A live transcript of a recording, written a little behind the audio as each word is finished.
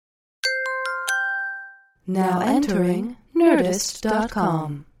Now entering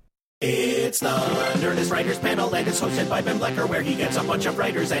Nerdist.com. It's the Nerdist Writers Panel, and it's hosted by Ben Blecker, where he gets a bunch of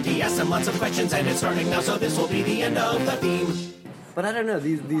writers and he asks them lots of questions, and it's starting now, so this will be the end of the theme. But I don't know,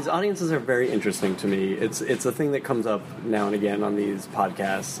 these audiences are very interesting to me. It's a thing that comes up now and again on these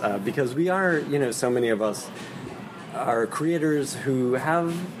podcasts, because we are, so many of us are creators who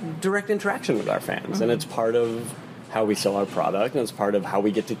have direct interaction with our fans, mm-hmm. and it's part of how we sell our product, and it's part of how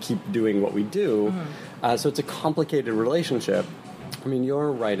we get to keep doing what we do. Mm-hmm. So it's a complicated relationship. I mean,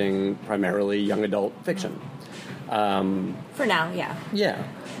 you're writing primarily young adult fiction. For now, yeah. Yeah.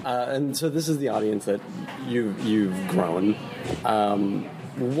 And so this is the audience that you've grown.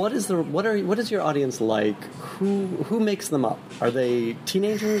 What is your audience like? Who makes them up? Are they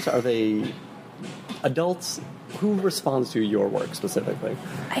teenagers? Are they adults? Who responds to your work specifically?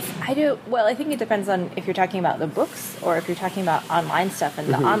 I do. Well, I think it depends on if you're talking about the books or if you're talking about online stuff. And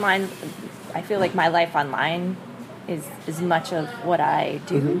the mm-hmm. online, I feel like my life online is much of what I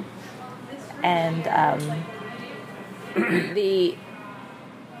do. Mm-hmm. And the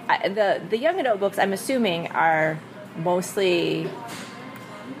young adult books, I'm assuming, are mostly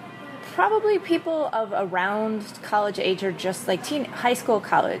probably people of around college age or just like high school,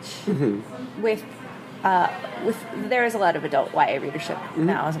 college, mm-hmm. with there is a lot of adult YA readership mm-hmm.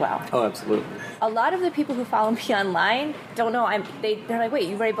 now as well. Oh, absolutely. A lot of the people who follow me online don't know they're like, wait,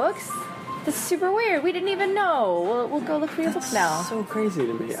 you write books? This is super weird. We didn't even know. We'll go look for your books now. So crazy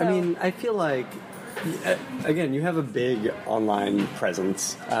to me. So, I mean, I feel like, again, you have a big online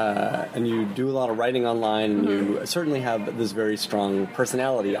presence, and you do a lot of writing online, and mm-hmm. you certainly have this very strong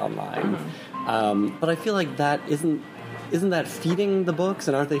personality online. Mm-hmm. But I feel like that isn't that feeding the books,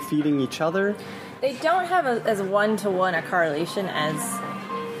 and aren't they feeding each other? They don't have as one-to-one a correlation as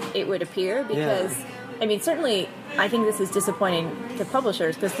it would appear, because, yeah. I mean, certainly, I think this is disappointing to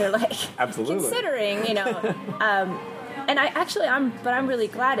publishers, because they're like, absolutely. Considering, and I'm really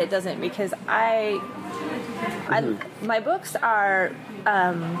glad it doesn't, because mm-hmm. my books are,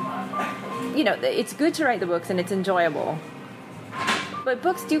 it's good to write the books and it's enjoyable. But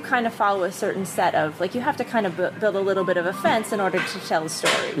books do kind of follow a certain set of, like, you have to kind of build a little bit of a fence in order to tell a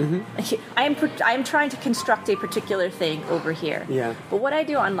story. Mm-hmm. I am trying to construct a particular thing over here. Yeah. But what I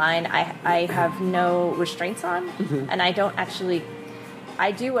do online, I have no restraints on, mm-hmm. and I don't actually,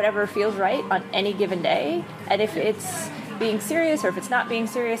 I do whatever feels right on any given day, and if it's being serious or if it's not being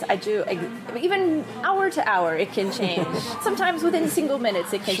serious, I do, even hour to hour, it can change. Sometimes within single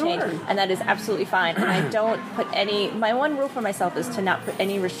minutes it can change, and that is absolutely fine. And I don't put my one rule for myself is to not put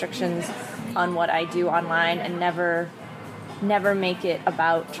any restrictions on what I do online, and never make it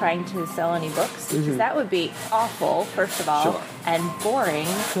about trying to sell any books, because mm-hmm. that would be awful, first of all, and boring.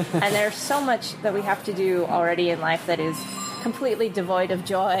 And there's so much that we have to do already in life that is completely devoid of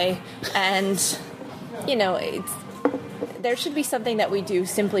joy, and there should be something that we do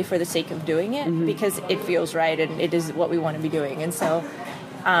simply for the sake of doing it, mm-hmm. because it feels right and it is what we want to be doing. And so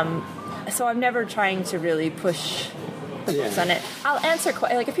I'm never trying to really push the books on it. I'll answer,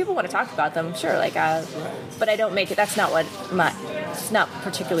 like, if people want to talk about them, sure, like, but I don't make it, that's not it's not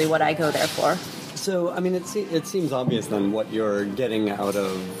particularly what I go there for. So, I mean, it seems obvious then what you're getting out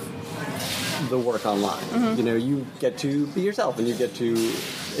of the work online. Mm-hmm. You get to be yourself, and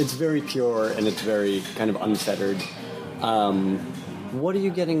it's very pure, and it's very kind of unfettered. What are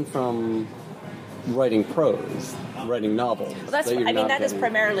you getting from writing prose, writing novels? Well, that is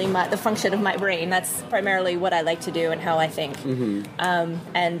primarily the function of my brain. That's primarily what I like to do and how I think. Mm-hmm.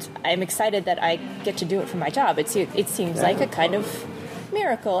 And I'm excited that I get to do it for my job. It seems like a kind of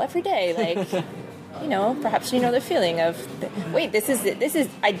miracle every day. Like, perhaps the feeling of, wait, this is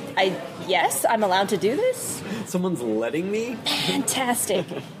yes, I'm allowed to do this? Someone's letting me? Fantastic.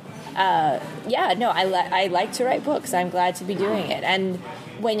 I like to write books. I'm glad to be doing it. And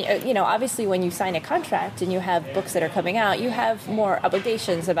when obviously when you sign a contract and you have books that are coming out, you have more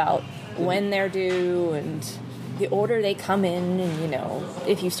obligations about when they're due and the order they come in, and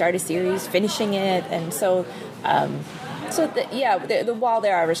if you start a series, finishing it. And so while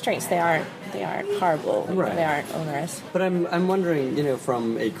there are restraints, they aren't horrible. Right. They aren't onerous. But I'm wondering,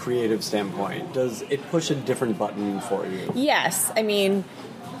 from a creative standpoint, does it push a different button for you? Yes, I mean,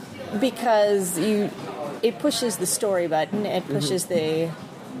 because it pushes the story button, it pushes mm-hmm. the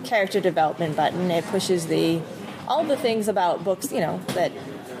character development button, it pushes all the things about books, that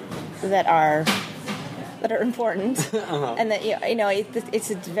are important, uh-huh. and that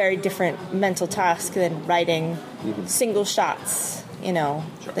it's a very different mental task than writing mm-hmm. single shots,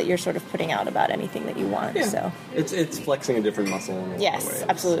 that you're sort of putting out about anything that you want. Yeah. So it's flexing a different muscle. In a yes, lot of ways.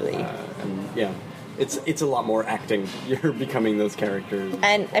 Absolutely. it's a lot more acting. You're becoming those characters.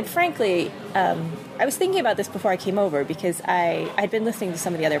 And frankly, I was thinking about this before I came over because I'd been listening to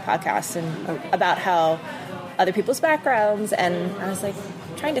some of the other podcasts and about how other people's backgrounds, and I was like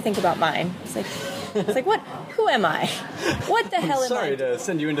trying to think about mine. It's like what? Who am I? What the hell am I? Sorry to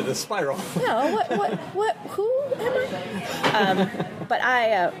send you into the spiral. No, what? Who am I? But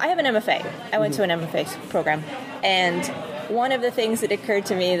I have an MFA. I went to an MFA program, and one of the things that occurred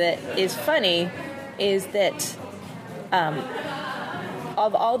to me that is funny is that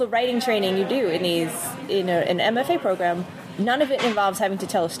of all the writing training you do in an MFA program, none of it involves having to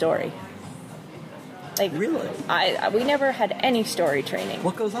tell a story. Like, really? We never had any story training.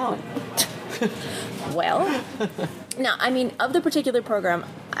 What goes on? Well, no, I mean, of the particular program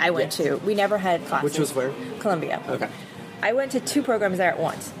I went to, we never had classes. Which was where? Columbia. Okay. I went to 2 programs there at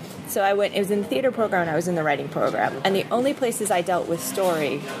once. So it was in the theater program and I was in the writing program. And the only places I dealt with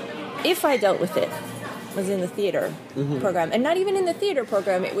story, if I dealt with it, was in the theater program. And not even in the theater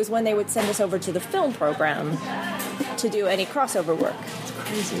program, it was when they would send us over to the film program to do any crossover work. It's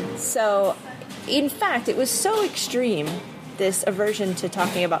crazy. So, in fact, it was so extreme, this aversion to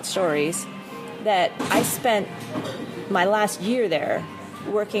talking about stories, that I spent my last year there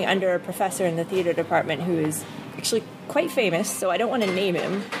working under a professor in the theater department who is actually quite famous, so I don't want to name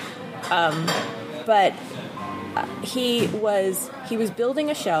him. But he was building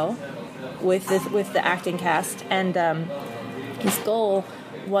a show with the acting cast, and his goal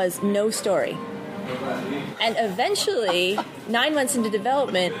was no story. And eventually, 9 months into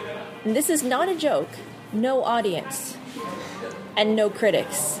development, and this is not a joke, no audience and no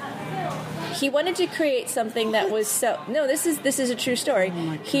critics. He wanted to create something that was this is a true story.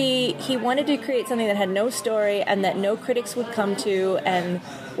 He wanted to create something that had no story and that no critics would come to, and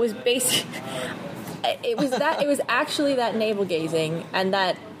was basic. It was actually that navel gazing and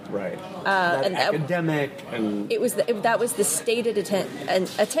that. Right. And academic and that was the stated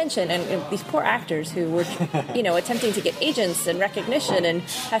attention, and these poor actors who were, attempting to get agents and recognition and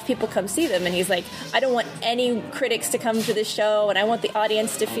have people come see them. And he's like, I don't want any critics to come to this show, and I want the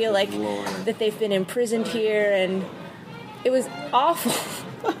audience to feel like that they've been imprisoned here, and it was awful.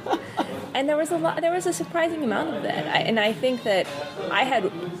 And there was a surprising amount of that. And I think that I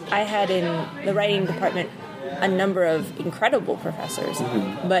had in the writing department a number of incredible professors,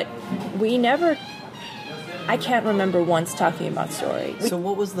 but we never, I can't remember once talking about story. So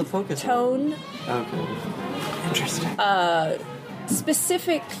what was the focus? Tone. Okay. Interesting.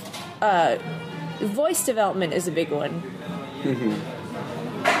 Specific voice development is a big one.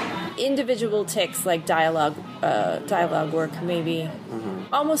 Individual tics like dialogue work, maybe.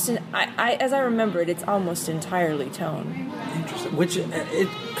 Almost, as I remember it, it's almost entirely tone. Interesting. Which, it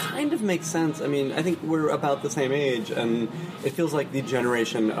kind of makes sense. I mean, I think we're about the same age, and it feels like the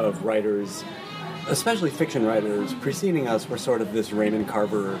generation of writers, especially fiction writers, preceding us were sort of this Raymond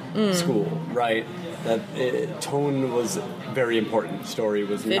Carver school, right? That tone was very important. Story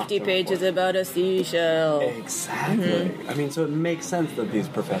was 50 not so pages important. about a seashell. Exactly. I mean, so it makes sense that these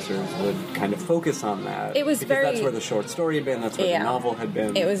professors would kind of focus on that. It was because that's where the short story had been, that's where the novel had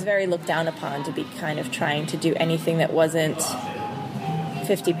been. It was very looked down upon to be kind of trying to do anything that wasn't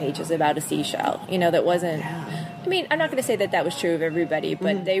 50 pages about a seashell. That wasn't... I mean, I'm not going to say that was true of everybody,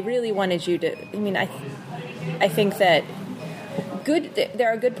 but they really wanted you to... I mean, I think that there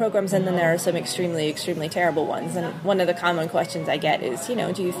are good programs, and then there are some extremely, extremely terrible ones. And one of the common questions I get is, do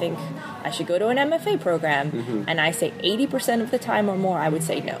you think I should go to an MFA program? And I say 80% of the time or more, I would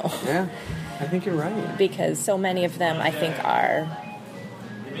say no. Yeah, I think you're right. Because so many of them, I think, are,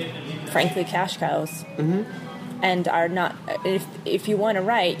 frankly, cash cows. And are not... If you want to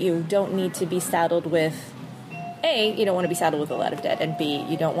write, you don't need to be saddled with... A, you don't want to be saddled with a lot of debt, and B,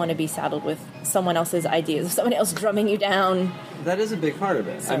 you don't want to be saddled with someone else's ideas, someone else drumming you down. That is a big part of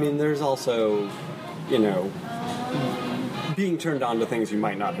it. So, I mean, there's also, being turned on to things you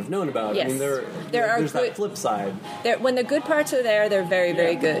might not have known about. Yes. I mean, there's that flip side. When the good parts are there, they're very,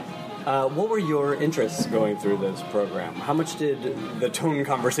 very good. What were your interests going through this program? How much did the tone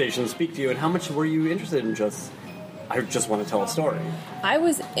conversation speak to you, and how much were you interested in I just want to tell a story?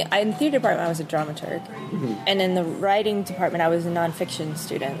 In the theater department, I was a dramaturg. And in the writing department, I was a nonfiction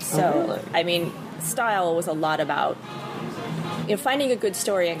student. So, really? I mean, style was a lot about finding a good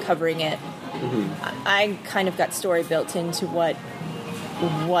story and covering it. I kind of got story built into what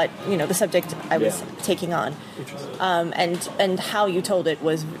the subject I was taking on. And how you told it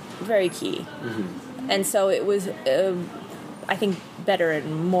was very key. And so it was, I think, better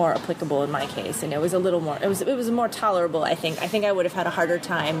and more applicable in my case, and it was a little more. It was more tolerable. I think I would have had a harder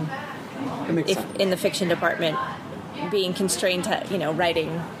time if in the fiction department being constrained to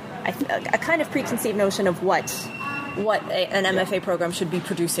writing a kind of preconceived notion of what an MFA program should be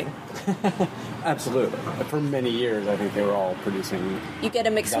producing. Absolutely. For many years, I think they were all producing. You get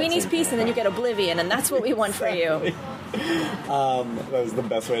a McSweeney's piece, and then you get Oblivion, and that's what we want for you. That was the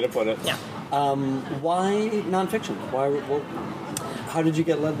best way to put it. Yeah. Why nonfiction? How did you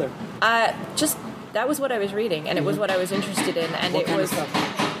get led there? That was what I was reading, and it was what I was interested in, and What it kind was. of stuff?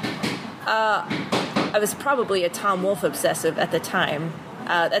 I was probably a Tom Wolfe obsessive at the time.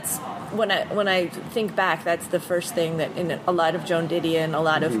 That's when I think back. That's the first thing that in a lot of Joan Didion, a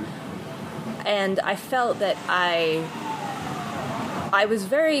lot of, and I felt that I was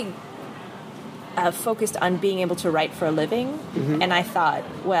very focused on being able to write for a living, and I thought,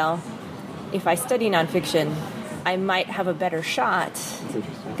 well, if I study nonfiction, I might have a better shot.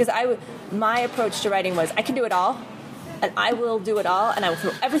 Because my approach to writing was, I can do it all, and I will do it all, and I will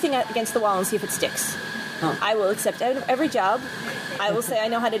throw everything against the wall and see if it sticks. Huh. I will accept every job. I will say I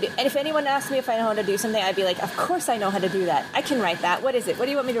know how to do. And if anyone asks me if I know how to do something, I'd be like, of course I know how to do that. I can write that. What is it? What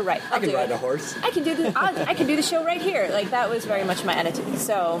do you want me to write? I can ride a horse. I can do this. I can do the show right here. Like, that was very much my attitude.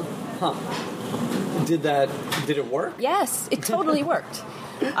 So, Did it work? Yes, it totally worked.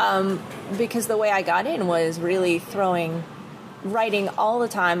 Because the way I got in was really writing all the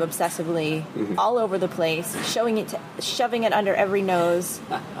time, obsessively, all over the place, shoving it under every nose,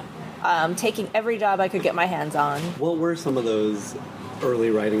 taking every job I could get my hands on. What were some of those early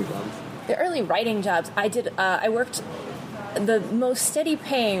writing jobs? The early writing jobs I did, I worked. The most steady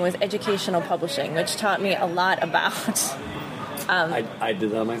paying was educational publishing, which taught me a lot about. I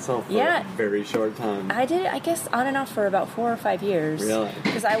did that myself for a very short time. I did it, I guess, on and off for about 4 or 5 years. Really?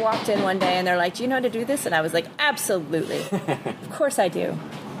 Because I walked in one day and they're like, do you know how to do this? And I was like, absolutely. Of course I do.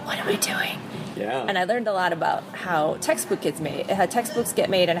 What am I doing? Yeah. And I learned a lot about how textbooks get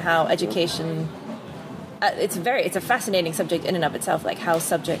made and how education... it's a fascinating subject in and of itself, like how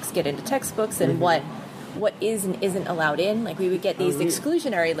subjects get into textbooks and what is and isn't allowed in. Like, we would get these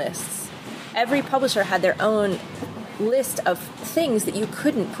exclusionary lists. Every publisher had their own list of things that you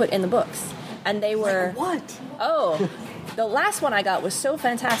couldn't put in the books, and they were like what? The last one I got was so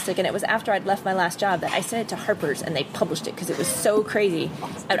fantastic, and it was after I'd left my last job that I sent it to Harper's and they published it because it was so crazy,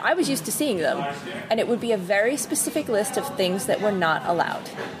 and I was used to seeing them, and it would be a very specific list of things that were not allowed.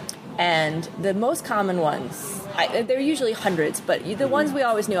 And the most common ones, they're usually hundreds, but the ones we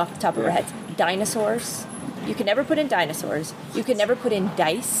always knew off the top of our heads: dinosaurs. You could never put in dinosaurs. You could never put in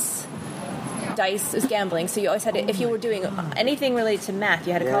dice. Dice is gambling, so you always had to, if you were doing anything related to math,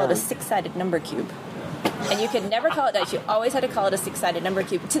 you had to call it a 6-sided number cube. And you could never call it dice. You always had to call it a 6-sided number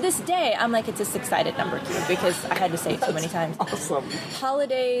cube. To this day, I'm like, it's a 6-sided number cube because I had to say it so many times. Awesome.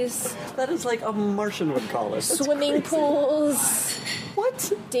 Holidays. That is like a Martian would call it. That's swimming crazy. Pools.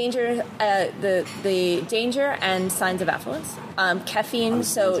 What? Danger, the danger and signs of affluence. Caffeine,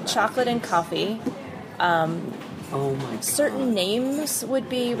 so chocolate and coffee. Oh my God. Certain names would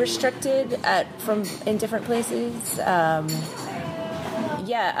be restricted in different places. God,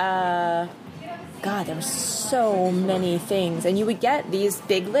 there were so many things. And you would get these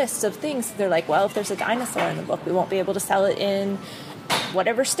big lists of things. They're like, well, if there's a dinosaur in the book, we won't be able to sell it in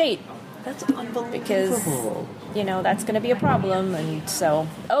whatever state. That's unbelievable. Because, that's going to be a problem. And so,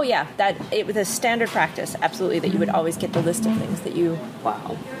 it was a standard practice, absolutely, that you would always get the list of things that you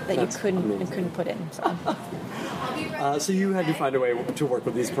couldn't put in. So. So you had to find a way to work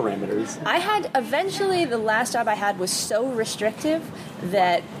with these parameters. Eventually, the last job I had was so restrictive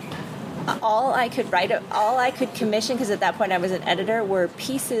that all I could commission, because at that point I was an editor, were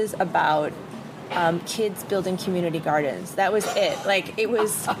pieces about kids building community gardens. That was it. Like, it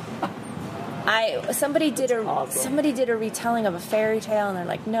was... Somebody did a retelling of a fairy tale, and they're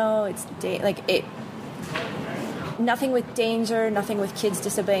like, no, it's... Nothing with danger, nothing with kids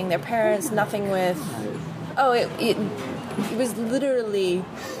disobeying their parents, nothing with... It was literally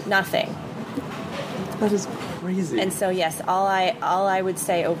nothing. That is crazy. And so, yes, all I would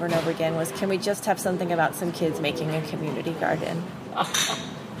say over and over again was, can we just have something about some kids making a community garden?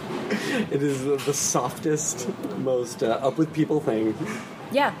 It is the softest, most up with people thing.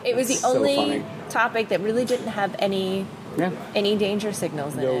 Yeah, it was the only topic that really didn't have any danger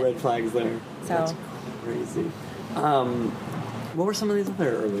signals in it. No red flags there. So. That's crazy. What were some of these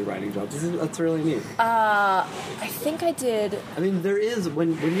other early writing jobs? That's really neat. I think I did. I mean, there is,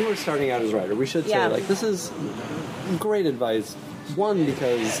 when you were starting out as a writer, we should say, this is great advice. One,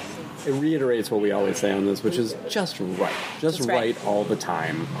 because it reiterates what we always say on this, which is just write. Just write all the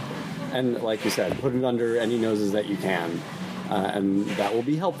time. And like you said, put it under any noses that you can. And that will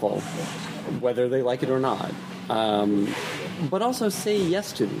be helpful, whether they like it or not. But also say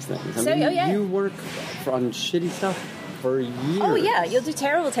yes to these things. I mean, you work on shitty stuff for years. Oh yeah, you'll do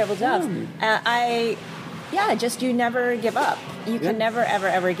terrible jobs. You never give up. You can never, ever,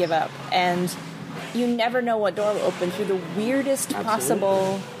 ever give up. And you never know what door will open through the weirdest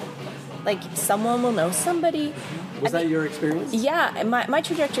possible, like someone will know somebody. Was that your experience? Yeah, my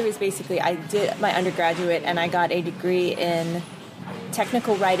trajectory was basically I did my undergraduate and I got a degree in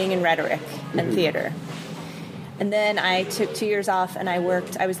technical writing and rhetoric and theater. And then I took 2 years off and I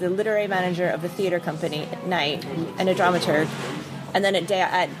was the literary manager of the theater company at night and a dramaturg. And then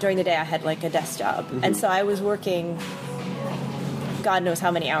during the day I had like a desk job. And so I was working God knows how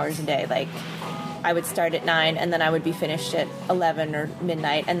many hours a day. Like I would start at 9 and then I would be finished at 11 or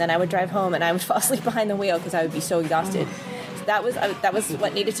midnight. And then I would drive home and I would fall asleep behind the wheel because I would be so exhausted. So that was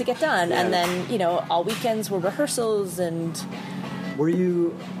what needed to get done. Yeah. And then, all weekends were rehearsals and...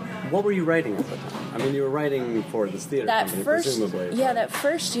 What were you writing at the time? I mean, you were writing for this theater company, presumably. Yeah, that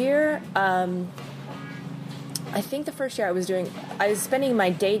first year, I think the first year I was spending my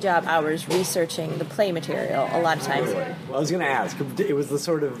day job hours researching the play material a lot of times. Well, I was going to ask, it was the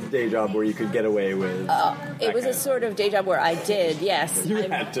sort of day job where you could get away with... it was a sort of day job where I did, yes. You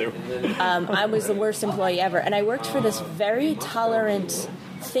had to. I was the worst employee ever, and I worked for this very tolerant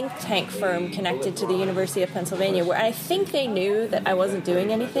think tank firm connected to the University of Pennsylvania, where I think they knew that I wasn't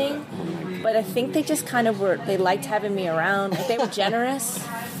doing anything, but I think they just kind of they liked having me around. Like, they were generous.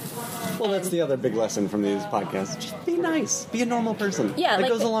 Well, that's the other big lesson from these podcasts. Just be nice. Be a normal person. Yeah. That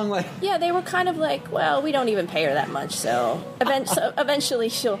goes a long way. Yeah, they were kind of like, well, we don't even pay her that much, so eventually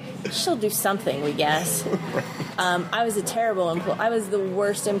she'll do something, we guess. I was a terrible employee. I was the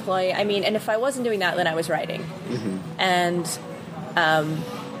worst employee. I mean, and if I wasn't doing that, then I was writing. Mm-hmm. And I'll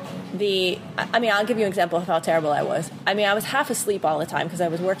give you an example of how terrible I was. I mean, I was half asleep all the time because I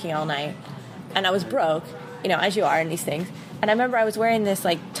was working all night, and I was broke, as you are in these things. And I remember I was wearing this,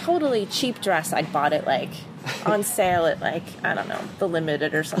 like, totally cheap dress. I'd bought it, like, on sale at, like, I don't know, The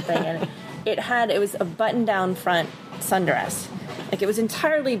Limited or something. And it was a button-down front sundress. Like, it was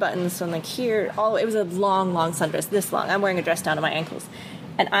entirely buttons from, like, here. It was a long, long sundress, this long. I'm wearing a dress down to my ankles.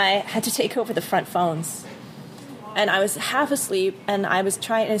 And I had to take over the front phones. And I was half asleep, and I was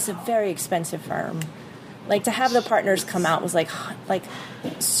trying, and it's a very expensive firm. Like, to have the partners come out was, like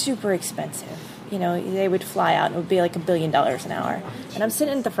super expensive. They would fly out, and it would be like $1 billion an hour. And I'm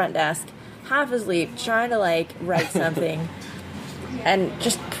sitting at the front desk, half asleep, trying to, like, write something, and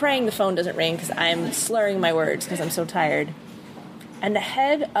just praying the phone doesn't ring because I'm slurring my words because I'm so tired. And the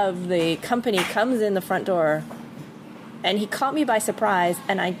head of the company comes in the front door, and he caught me by surprise,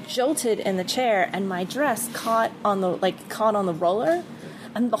 and I jolted in the chair, and my dress caught on the roller,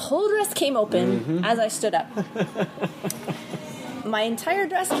 and the whole dress came open as I stood up. My entire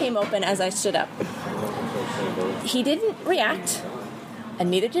dress came open as I stood up. He didn't react, and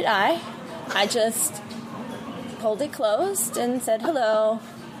neither did I. I just pulled it closed and said, hello,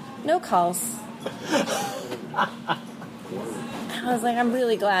 no calls. I was like, I'm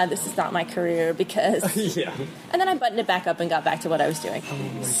really glad this is not my career because... Yeah. And then I buttoned it back up and got back to what I was doing.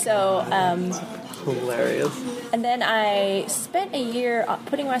 Hilarious. And then I spent a year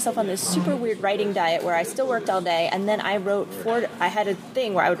putting myself on this super weird writing diet where I still worked all day, and then I had a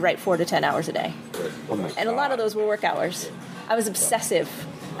thing where I would write 4 to 10 hours a day. Oh my God. And a lot of those were work hours. I was obsessive.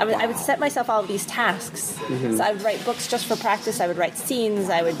 I would set myself all of these tasks. Mm-hmm. So I would write books just for practice. I would write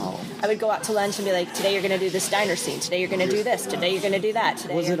scenes. I would go out to lunch and be like, today you're going to do this diner scene. Today you're going to do this. Today you're going to do that.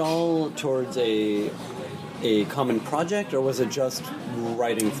 Was it all towards a common project, or was it just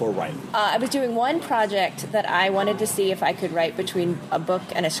writing for writing? I was doing one project that I wanted to see if I could write between a book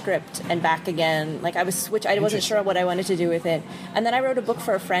and a script and back again. Like I wasn't sure what I wanted to do with it. And then I wrote a book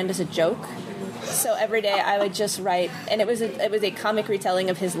for a friend as a joke. So every day I would just write, and it was a comic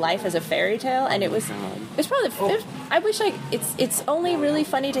retelling of his life as a fairy tale, and it's only really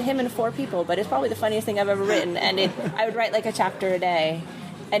funny to him and 4 people, but it's probably the funniest thing I've ever written. And I would write like a chapter a day,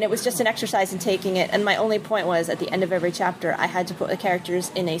 and it was just an exercise in taking it. And my only point was, at the end of every chapter, I had to put the characters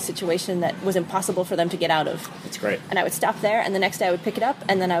in a situation that was impossible for them to get out of. That's great. And I would stop there, and the next day I would pick it up,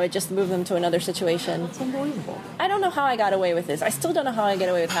 and then I would just move them to another situation. That's unbelievable. I don't know how I got away with this. I still don't know how I get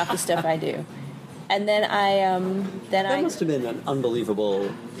away with half the stuff I do. And then That must have been an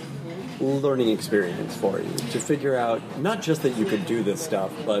unbelievable learning experience for you, to figure out not just that you could do this stuff,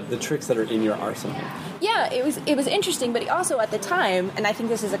 but the tricks that are in your arsenal. Yeah, it was interesting, but also at the time, and I think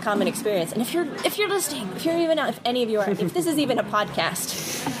this is a common experience. And if you're listening, if any of you are, if this is even a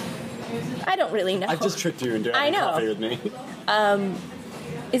podcast, I don't really know. I've just tricked you into having coffee with me.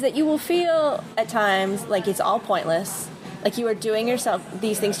 Is that you will feel at times like it's all pointless. Like you are doing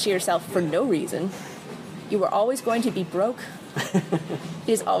these things to yourself for no reason. you are always going to be broke. It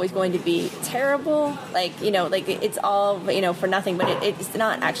is always going to be terrible. Like, it's all, for nothing. But it's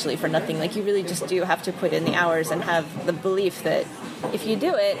not actually for nothing. Like, you really just do have to put in the hours and have the belief that if you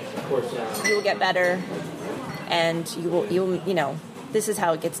do it, you will get better, and you'll this is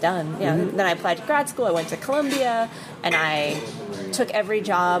how it gets done. Then I applied to grad school. I went to Columbia, and I took every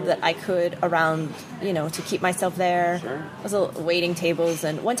job that I could around, to keep myself there. Sure. I was waiting tables,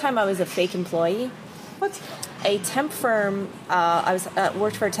 and one time I was a fake employee. What? A temp firm. I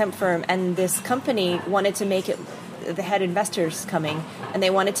worked for a temp firm, and this company wanted to make it. They had investors coming, and they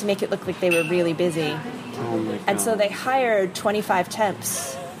wanted to make it look like they were really busy. Oh my God. And so they hired 25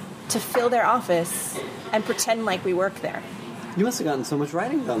 temps to fill their office and pretend like we work there. You must have gotten so much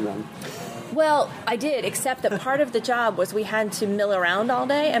writing done then. Well, I did, except that part of the job was we had to mill around all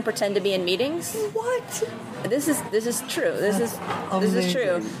day and pretend to be in meetings. What? This is true. This is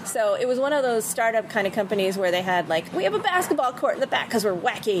true. So it was one of those startup kind of companies where they had we have a basketball court in the back because we're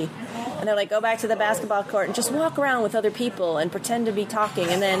wacky, and they're like, go back to the basketball court and just walk around with other people and pretend to be talking,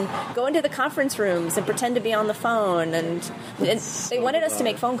 and then go into the conference rooms and pretend to be on the phone, and they wanted us to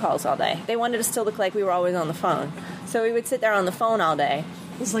make phone calls all day. They wanted us to look like we were always on the phone. So we would sit there on the phone all day.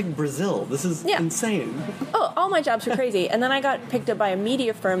 This is like Brazil. This is insane. Oh, all my jobs were crazy. And then I got picked up by a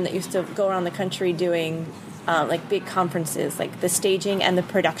media firm that used to go around the country doing big conferences, like the staging and the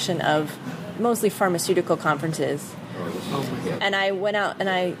production of mostly pharmaceutical conferences. Oh my God. And I went out,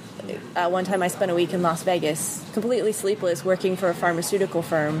 and one time I spent a week in Las Vegas, completely sleepless, working for a pharmaceutical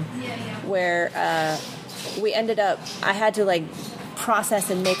firm, where I had to process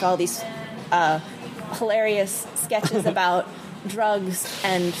and make all these hilarious sketches about drugs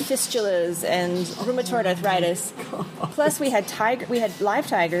and fistulas and rheumatoid arthritis. Plus, we had live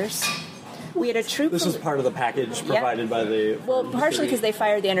tigers. We had a troop. This was part of the package provided by the. Well, partially because they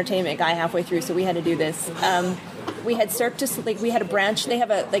fired the entertainment guy halfway through, so we had to do this. We had Cirque du Soleil. We had a branch. They have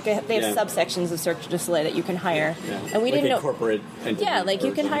subsections of Cirque du Soleil that you can hire, and we didn't know corporate entity. Yeah,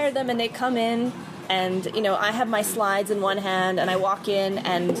 you can hire them, and they come in. And, I have my slides in one hand, and I walk in,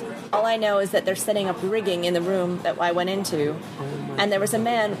 and all I know is that they're setting up rigging in the room that I went into. And there was a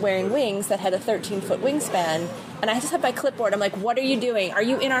man wearing wings that had a 13-foot wingspan. And I just had my clipboard. I'm like, what are you doing? Are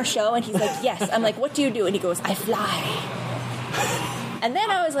you in our show? And he's like, yes. I'm like, what do you do? And he goes, I fly. And then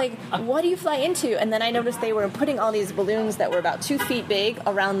I was like, what do you fly into? And then I noticed they were putting all these balloons that were about 2 feet big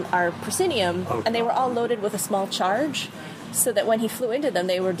around our proscenium, and they were all loaded with a small charge, so that when he flew into them,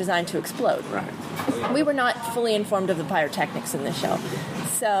 they were designed to explode. Right. We were not fully informed of the pyrotechnics in this show.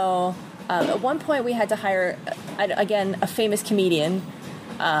 So at one point we had to hire, again, a famous comedian,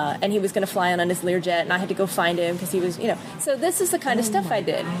 and he was going to fly on his Learjet, and I had to go find him because he was, So this is the kind of stuff I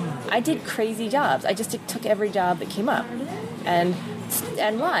did. I did crazy jobs. I just took every job that came up and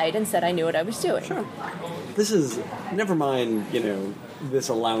lied and said I knew what I was doing. Sure. This is, never mind, this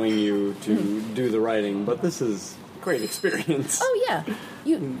allowing you to do the writing, but this is great experience. Oh, yeah.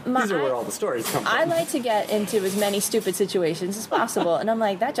 These are where all the stories come from. I like to get into as many stupid situations as possible, and I'm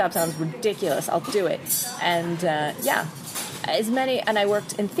like, that job sounds ridiculous. I'll do it. And, and I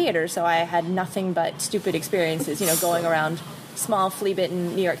worked in theater, so I had nothing but stupid experiences, going around small,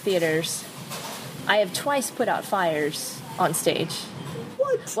 flea-bitten New York theaters. I have twice put out fires on stage.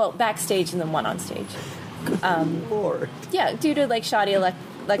 What? Well, backstage and then one on stage. Good Lord. Yeah, due to, shoddy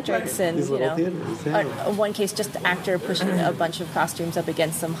electrics and, These little theaters, yeah. One case, just the actor pushing a bunch of costumes up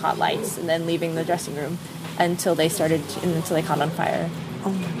against some hot lights and then leaving the dressing room until they caught on fire.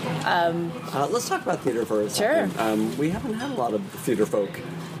 Oh my God. Let's talk about theater for a second. Sure. We haven't had a lot of theater folk.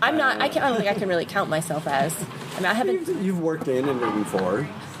 I don't think I can really count myself as. I haven't. You've worked in and written for.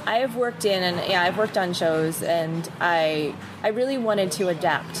 I have worked in, and I've worked on shows, and I really wanted to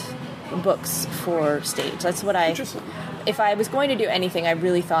adapt books for stage. That's what if I was going to do anything, I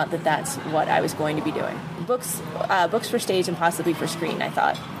really thought that that's what I was going to be doing. Books for stage and possibly for screen, I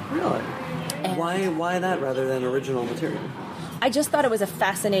thought. Really? And why that rather than original material? I just thought it was a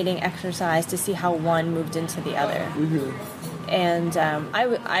fascinating exercise to see how one moved into the other. Mm-hmm. And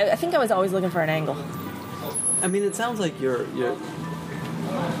I think I was always looking for an angle. I mean, it sounds like your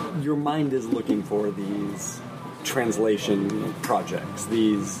mind is looking for these translation projects,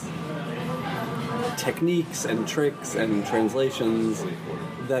 these techniques and tricks and translations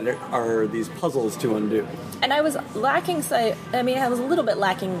that are these puzzles to undo. And I was lacking, I was a little bit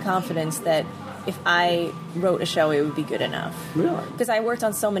lacking confidence that if I wrote a show, it would be good enough. Really? Because I worked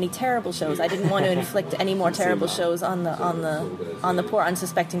on so many terrible shows, I didn't want to inflict any more terrible shows on the poor,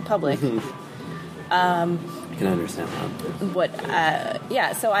 unsuspecting public. I can understand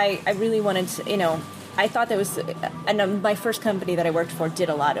that. So I really wanted to, I thought there was, and my first company that I worked for did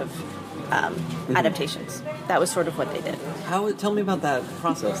a lot of adaptations. That was sort of what they did. Tell me about that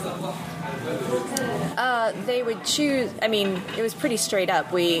process, then. They would choose. I mean, it was pretty straight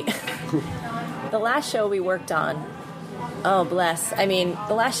up. The last show we worked on. Oh, bless. I mean,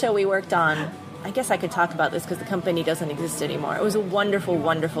 the last show we worked on. I guess I could talk about this because the company doesn't exist anymore. It was a wonderful,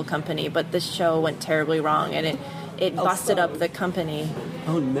 wonderful company, but the show went terribly wrong, and it busted up the company.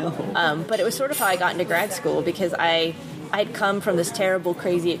 Oh, no. But it was sort of how I got into grad school, because I'd come from this terrible,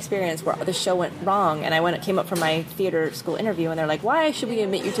 crazy experience where the show went wrong, and I came up for my theater school interview, and they're like, "Why should we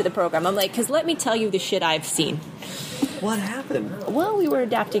admit you to the program?" I'm like, "Because let me tell you the shit I've seen." What happened? Well, we were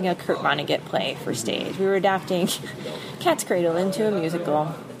adapting a Kurt Vonnegut play for stage. We were adapting Cat's Cradle into a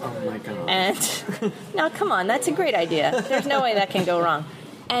musical. Oh, my God. And now, come on, that's a great idea. There's no way that can go wrong.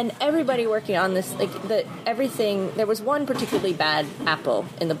 And everybody working on this, everything, there was one particularly bad apple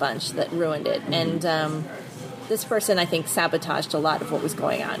in the bunch that ruined it. And this person, I think, sabotaged a lot of what was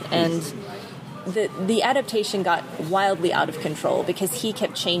going on. And the adaptation got wildly out of control because he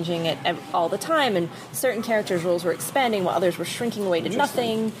kept changing it all the time, and certain characters' roles were expanding while others were shrinking away to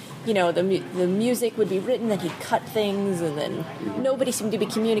nothing. You know, the music would be written, then he'd cut things, and then nobody seemed to be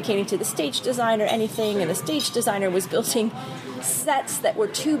communicating to the stage designer anything, and the stage designer was building sets that were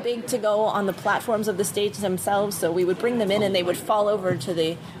too big to go on the platforms of the stage themselves, so we would bring them in and they would fall over to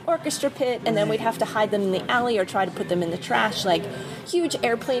the orchestra pit, and then we'd have to hide them in the alley or try to put them in the trash, like huge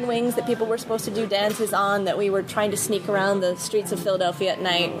airplane wings that people were supposed to do dances on that we were trying to sneak around the streets of Philadelphia at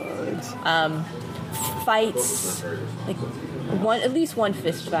night. Fights, like at least one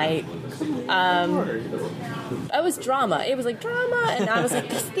fist fight. It was drama. It was like drama, and I was like,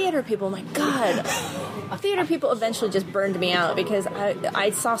 these theater people, my God. Theater people eventually just burned me out because I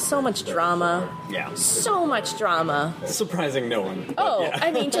saw so much drama. Yeah. So much drama. Surprising no one. Oh, yeah.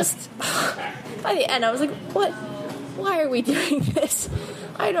 I mean, just by the end, I was like, what? Why are we doing this?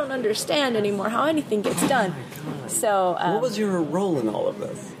 I don't understand anymore how anything gets done. So, what was your role in all of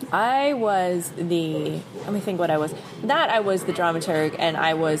this? I was let me think what I was. I was the dramaturg, and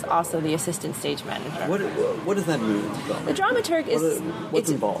I was also the assistant stage manager. What does that mean? The dramaturg is... What's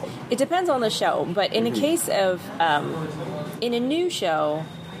involved? It depends on the show, but in the case of... in a new show,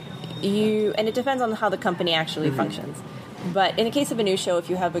 and it depends on how the company actually functions, but in the case of a new show, if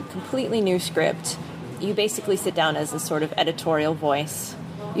you have a completely new script, you basically sit down as a sort of editorial voice.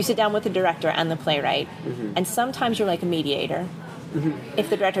 You sit down with the director and the playwright, and sometimes you're like a mediator. If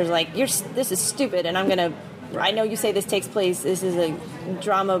the director's like, this is stupid, and I'm going to... I know you say this takes place, this is a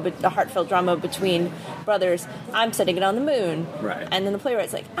heartfelt drama between brothers, I'm setting it on the moon. Right. And then the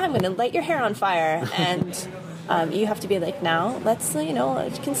playwright's like, I'm going to light your hair on fire, and you have to be like, now, let's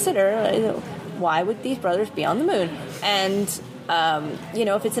consider, why would these brothers be on the moon? And,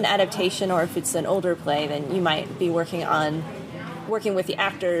 if it's an adaptation or if it's an older play, then you might be working with the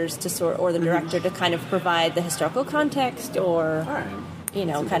actors or the director to kind of provide the historical context, or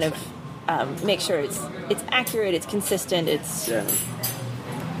kind of make sure it's accurate, it's consistent, it's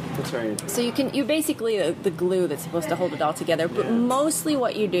That's right. So you basically the glue that's supposed to hold it all together. But mostly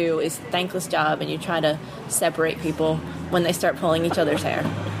what you do is thankless job, and you try to separate people when they start pulling each other's hair.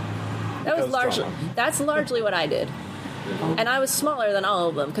 That's largely what I did. And I was smaller than all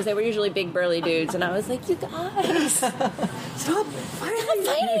of them because they were usually big burly dudes, and I was like, you guys, stop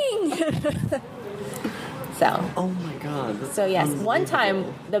fighting! So. Oh my God. So yes, one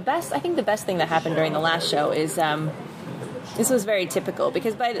time the best thing that happened during the last show is this was very typical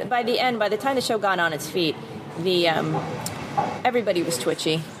because by the time the show got on its feet, everybody was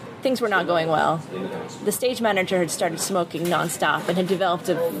twitchy. Things were not going well. The stage manager had started smoking nonstop and had developed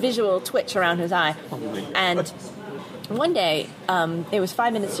a visual twitch around his eye. And one day, it was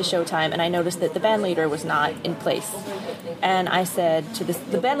 5 minutes to showtime, and I noticed that the band leader was not in place. And I said to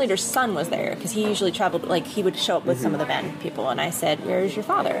the band leader's son was there, because he usually traveled, like, he would show up with some of the band people, and I said, where's your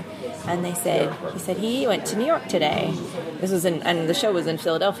father? And he said, he went to New York today. And the show was in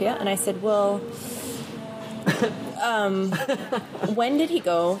Philadelphia, and I said, well, when did he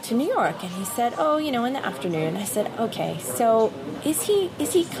go to New York? And he said, in the afternoon. I said, okay, so is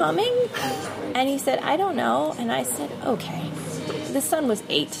he coming? And he said, I don't know. And I said, okay. The son was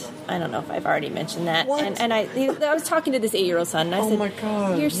 8. I don't know if I've already mentioned that. What? And I was talking to this 8-year-old son, and I said, my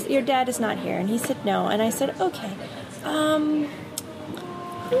God. Your dad is not here. And he said, no. And I said, okay.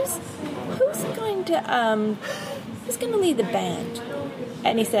 Who's going to lead the band?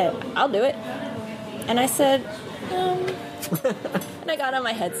 And he said, I'll do it. And I said, and I got on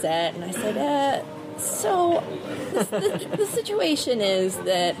my headset, and I said, so the situation is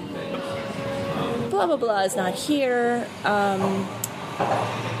that blah, blah, blah is not here. And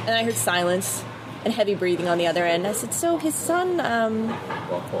I heard silence. and heavy breathing on the other end. I said, so his son,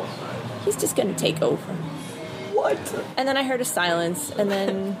 he's just going to take over. What? And then I heard a silence, and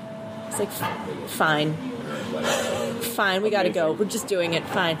then it's like, fine, we got to go. We're just doing it,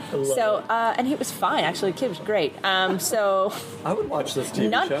 fine. So, and he was fine, actually. The kid was great. So I would watch this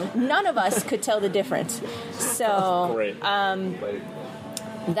TV show. None of us could tell the difference. So, Great.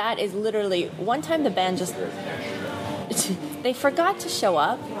 That is literally, one time the band just, they forgot to show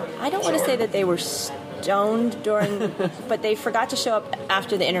up. I don't want to say that they were stoned during, but they forgot to show up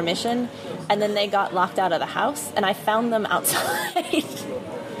after the intermission, and then they got locked out of the house, and I found them outside.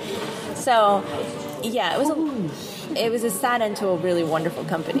 So, yeah, it was a sad end to a really wonderful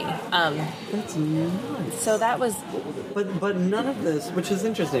company. That's nuts. So that was... But none of this, which is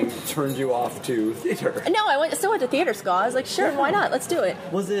interesting, turned you off to theater. No, I still went to theater school. I was like, sure, why not? Let's do it.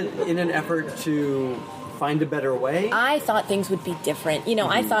 Was it in an effort to find a better way? I thought things would be different.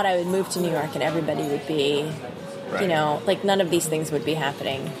 I thought I would move to New York and everybody would be, like none of these things would be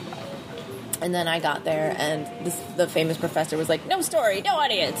happening. And then I got there, and the famous professor was like, no story, no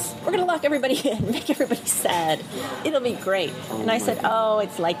audience. We're going to lock everybody in, make everybody sad. It'll be great. And I said,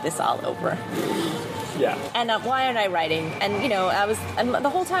 it's like this all over. Yeah. And why aren't I writing? And, and the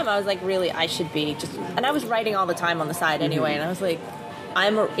whole time I was like, really, I should be just... And I was writing all the time on the side anyway, and I was like,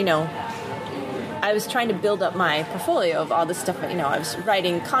 I was trying to build up my portfolio of all this stuff. I was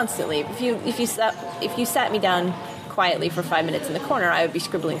writing constantly. If you sat me down quietly for 5 minutes in the corner, I would be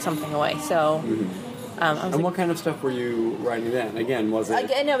scribbling something away. So, and what kind of stuff were you writing then? Again, was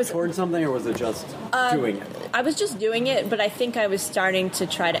it towards something, or was it just doing it? I was just doing it, but I think I was starting to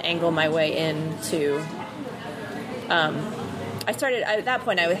try to angle my way into. At that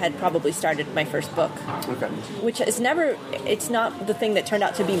point, I had probably started my first book. Okay. Which is never, it's not the thing that turned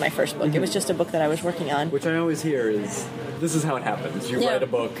out to be my first book. It was just a book that I was working on. Which I always hear is, this is how it happens. You write a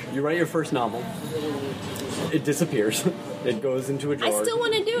book, you write your first novel, it disappears. It goes into a drawer. I still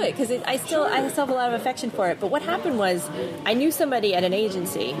want to do it because I still have a lot of affection for it. But what happened was I knew somebody at an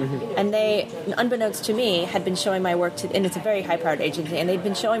agency, and they, unbeknownst to me, had been showing my work to, and it's a very high-powered agency, and they'd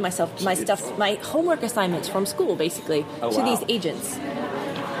been showing my stuff, my homework assignments from school, basically, to these agents.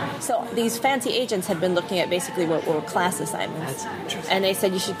 So these fancy agents had been looking at basically what were class assignments. That's interesting. And they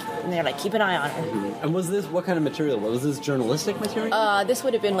said, and they're like, keep an eye on it. And was this, what kind of material? Was this journalistic material? This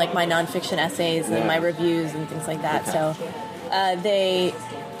would have been like my nonfiction essays and my reviews and things like that. Okay. So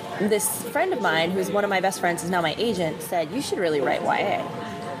this friend of mine, who's one of my best friends, is now my agent, said, you should really write YA.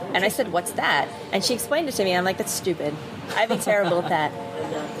 And I said, what's that? And she explained it to me, and I'm like, that's stupid. I'd be terrible at that.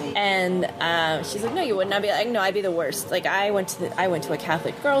 And she's like, no, you wouldn't. I'd be like, no, I'd be the worst. Like, I went to a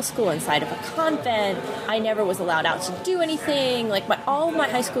Catholic girls' school inside of a convent. I never was allowed out to do anything. Like, all of my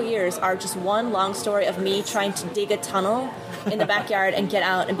high school years are just one long story of me trying to dig a tunnel in the backyard and get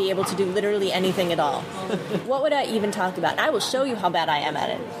out and be able to do literally anything at all. What would I even talk about? I will show you how bad I am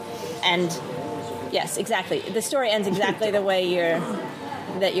at it. And yes, exactly. The story ends exactly the way you're.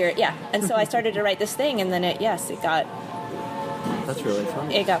 And so I started to write this thing, and then it got. That's really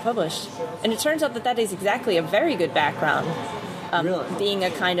funny. It got published. And it turns out that is exactly a very good background. Really? Being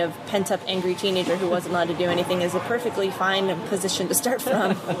a kind of pent-up, angry teenager who wasn't allowed to do anything is a perfectly fine position to start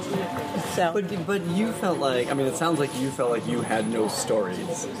from. So. But you felt like, it sounds like you felt like you had no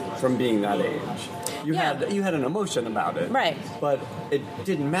stories from being that age. You had an emotion about it. Right. But it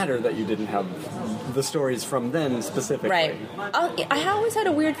didn't matter that you didn't have the stories from then specifically. Right. I always had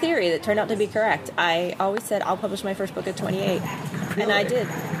a weird theory that turned out to be correct. I always said, I'll publish my first book at 28. Really? And I did.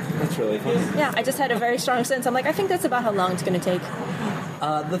 That's really funny. Yeah, I just had a very strong sense. I'm like, I think that's about how long it's going to take.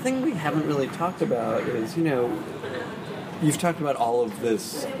 The thing we haven't really talked about is, you've talked about all of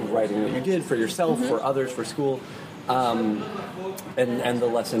this writing that you did for yourself, for others, for school, and the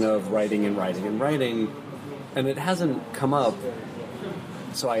lesson of writing, and it hasn't come up,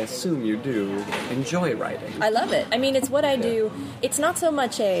 so I assume you do enjoy writing. I love it. It's what I do. It's not so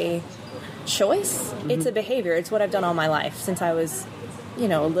much a choice, it's a behavior. It's what I've done all my life since I was,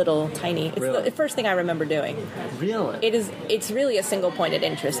 a little tiny. It's the first thing I remember doing. Really? It's really a single-pointed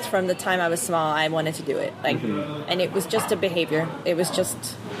interest. From the time I was small, I wanted to do it. And it was just a behavior. It was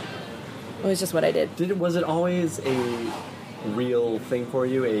just what I did. Was it always a real thing for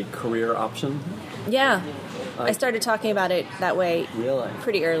you, a career option? Yeah. I started talking about it that way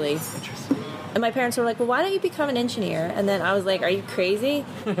pretty early. Interesting. And my parents were like, well, why don't you become an engineer? And then I was like, are you crazy?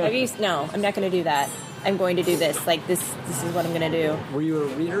 No, I'm not going to do that. I'm going to do this. Like, this is what I'm going to do. Were you a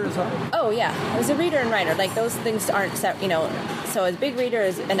reader as well? Oh, yeah. I was a reader and writer. Like, those things aren't, so as big reader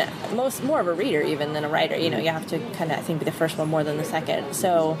and more of a reader even than a writer. You have to kind of, I think, be the first one more than the second.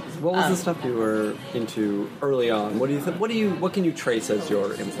 So, what was the stuff you were into early on? What do you think? What can you trace as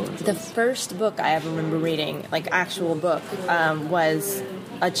your influences? The first book I ever remember reading, like actual book, was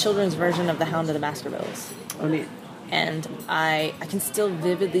a children's version of The Hound of the Baskervilles. Oh, neat. And I can still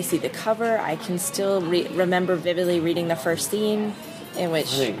vividly see the cover. I can still remember vividly reading the first scene in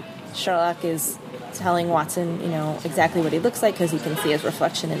which Sherlock is telling Watson, exactly what he looks like because he can see his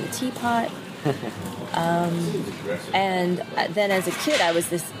reflection in the teapot. And then as a kid, I was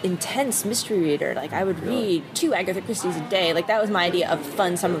this intense mystery reader. Like, I would read 2 Agatha Christie's a day. Like, that was my idea of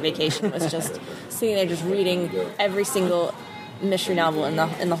fun summer vacation, was just sitting there just reading every single mystery novel in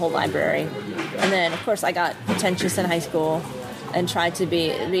the whole library. And then, of course, I got pretentious in high school and tried to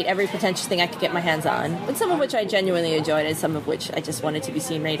read every pretentious thing I could get my hands on, but some of which I genuinely enjoyed and some of which I just wanted to be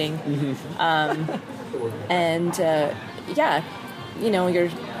seen reading.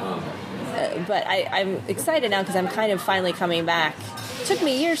 But I'm excited now because I'm kind of finally coming back. It took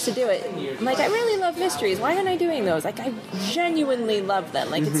me years to do it. I'm like, I really love mysteries. Why aren't I doing those? Like, I genuinely love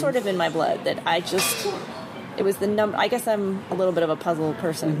them. Like, it's sort of in my blood that it was the number. I guess I'm a little bit of a puzzle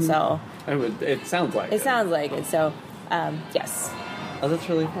person, so. It sounds like it. Sounds like it. So, yes. Oh, that's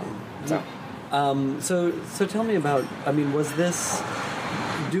really fun. So tell me about, was this,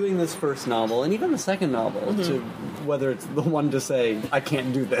 doing this first novel, and even the second novel, to whether it's the one to say, I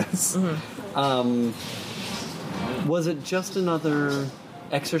can't do this, was it just another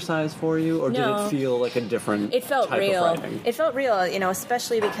exercise for you, or did it feel like a different It felt type real. of writing? It felt real,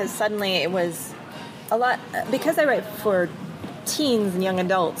 especially because suddenly it was a lot, because I write for teens and young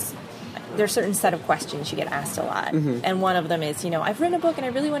adults, there's a certain set of questions you get asked a lot. And one of them is, I've written a book and I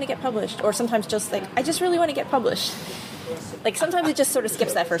really want to get published. Or sometimes just like, I just really want to get published. Like, sometimes it just sort of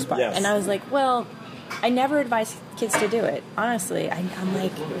skips that first part. Yes. And I was like, well, I never advise kids to do it. Honestly, I'm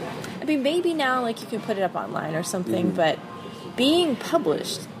like, maybe now, like, you can put it up online or something, but being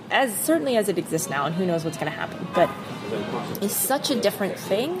published, certainly as it exists now, and who knows what's going to happen, but is such a different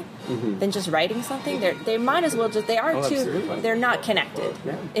thing than just writing something. They might as well they're not connected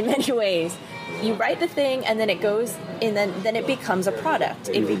in many ways. You write the thing and then it goes, and then it becomes a product.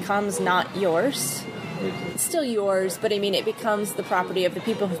 It becomes not yours. It's still yours, but it becomes the property of the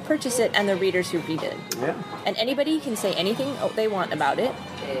people who purchase it and the readers who read it. Yeah. And anybody can say anything they want about it.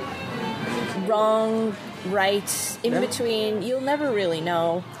 Wrong, right, in between, you'll never really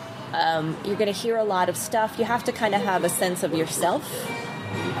know. You're going to hear a lot of stuff. You have to kind of have a sense of yourself.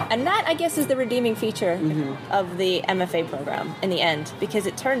 And that, I guess, is the redeeming feature of the MFA program in the end, because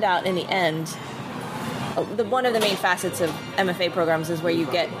it turned out in the end, one of the main facets of MFA programs is where you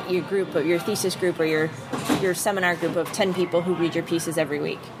get your thesis group or your seminar group of 10 people who read your pieces every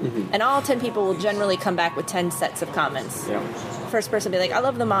week. And all 10 people will generally come back with 10 sets of comments. Yeah. First person will be like, I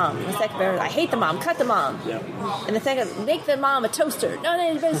love the mom. The second person, I hate the mom, cut the mom. Yeah. And the second, make the mom a toaster.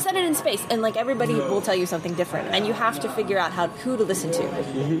 No, set it in space. And like, everybody will tell you something different. And you have to figure out who to listen to.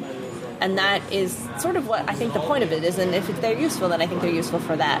 And that is sort of what I think the point of it is. And if they're useful, then I think they're useful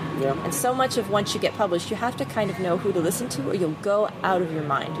for that. Yeah. And so much of once you get published, you have to kind of know who to listen to, or you'll go out of your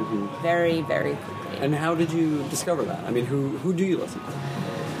mind very, very quickly. And how did you discover that? Who do you listen to?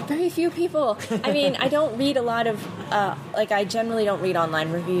 Very few people. I don't read a lot of, I generally don't read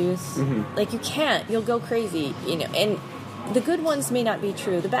online reviews. Like, you can't. You'll go crazy, And the good ones may not be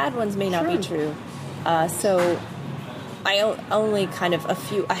true. The bad ones may not be true. So I only kind of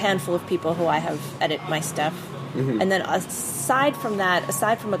a handful of people who I have edit my stuff. And then aside from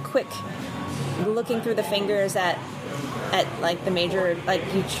a quick looking through the fingers at like the major, like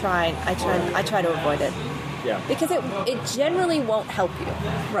I try to avoid it. Yeah. Because it generally won't help you.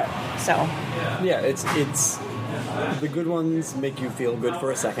 Right. So. Yeah, it's the good ones make you feel good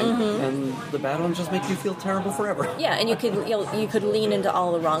for a second, and the bad ones just make you feel terrible forever. Yeah, and you could lean into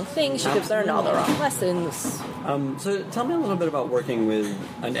all the wrong things. You could learn all the wrong lessons. So tell me a little bit about working with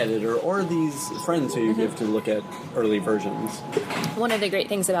an editor or these friends who you give to look at early versions. One of the great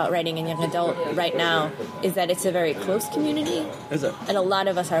things about writing in young adult right now is that it's a very close community. Is it? And there's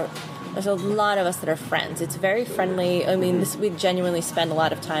a lot of us that are friends. It's very friendly. We genuinely spend a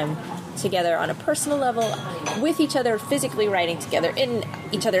lot of time together on a personal level, with each other, physically writing together, in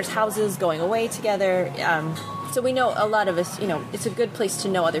each other's houses, going away together. So we know a lot of us, it's a good place to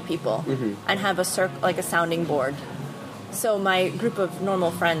know other people and have a sounding board. So my group of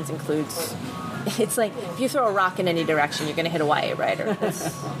normal friends includes, it's like, if you throw a rock in any direction, you're going to hit a YA writer.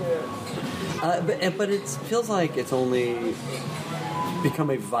 But it feels like it's only become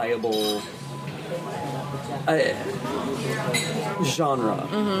a viable genre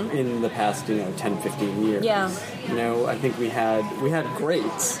in the past, 10, 15 years. Yeah. I think we had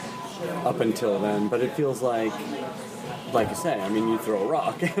greats up until then, but it feels like you say, I mean, you throw a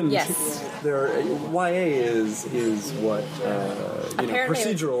rock, and Yes. YA is what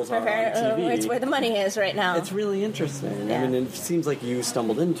procedurals are on TV. It's where the money is right now. It's really interesting. Yeah. I mean, it seems like you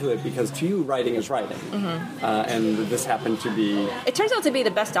stumbled into it because to you, writing is writing, and this happened to be. It turns out to be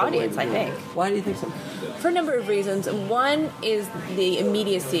the best audience, I think. Why do you think so? For a number of reasons. One is the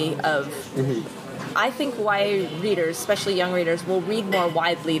immediacy of. I think YA readers, especially young readers, will read more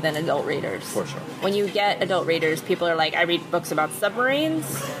widely than adult readers. For sure. When you get adult readers, people are like, I read books about submarines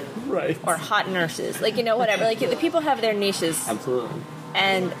Right. or hot nurses. Whatever. The people have their niches. Absolutely.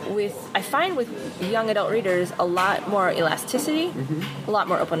 And I find with young adult readers a lot more elasticity, a lot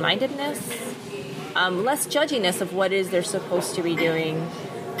more open-mindedness, less judginess of what is they're supposed to be doing.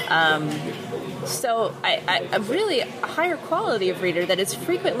 So I really a higher quality of reader that is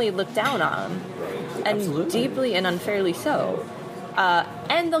frequently looked down on, and Absolutely. deeply and unfairly so.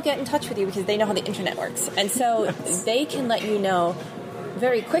 And they'll get in touch with you because they know how the internet works, and so they can let you know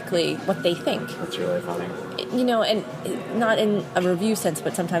very quickly what they think. That's really funny. And not in a review sense,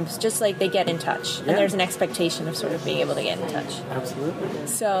 but sometimes just like they get in touch, and there's an expectation of sort of being able to get in touch. Absolutely.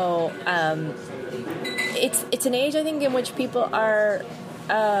 So it's an age, I think, in which people are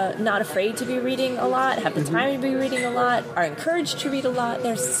not afraid to be reading a lot, have the time to be reading a lot, are encouraged to read a lot.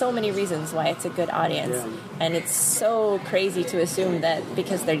 There's so many reasons why it's a good audience. Yeah. And it's so crazy to assume that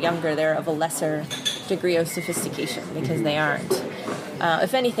because they're younger, they're of a lesser degree of sophistication, because they aren't.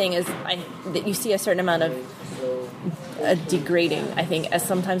 If anything, that you see a certain amount of degrading, I think, as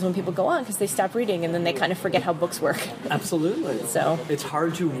sometimes when people go on because they stop reading and then they kind of forget how books work. Absolutely. So it's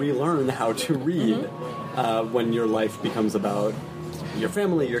hard to relearn how to read when your life becomes about your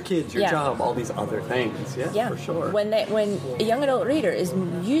family, your kids, your job, all these other things. Yeah, for sure. When a young adult reader is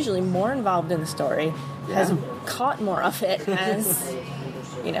usually more involved in the story, has caught more of it,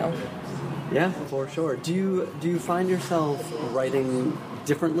 Yeah, for sure. Do you find yourself writing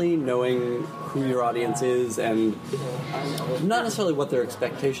differently, knowing who your audience is, and not necessarily what their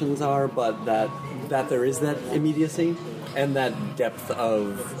expectations are, but that there is that immediacy and that depth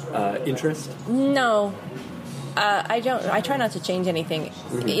of interest? No. I don't. I try not to change anything.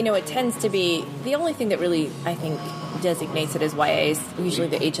 It tends to be the only thing that really, I think, designates it as YA is usually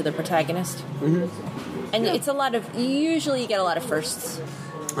the age of the protagonist, and it's a lot of. Usually, you get a lot of firsts,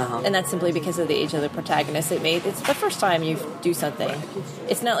 and that's simply because of the age of the protagonist. It's the first time you do something.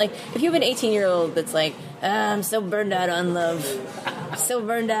 It's not like if you have an 18-year-old that's like, I'm so burned out on love, so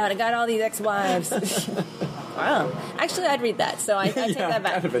burned out. I got all these ex-wives. Wow. Actually, I'd read that, so I take that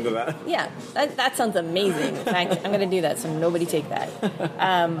back. I'd have been to that. Yeah, that sounds amazing. In fact, I'm going to do that, so nobody take that.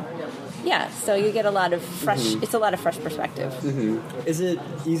 So you get a lot of fresh, it's a lot of fresh perspective. Is it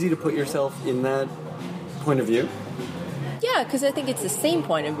easy to put yourself in that point of view? Yeah, because I think it's the same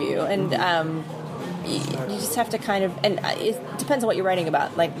point of view, and you just have to kind of, and it depends on what you're writing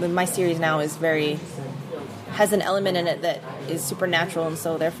about. Like, my series now has an element in it that is supernatural, and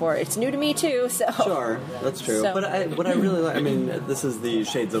so therefore it's new to me too. So sure, that's true. So. But what I really like, I mean, this is the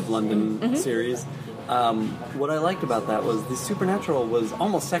Shades of London series. What I liked about that was the supernatural was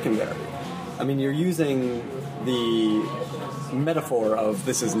almost secondary. I mean, you're using the metaphor of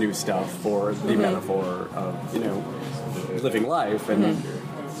this is new stuff for the metaphor of living life and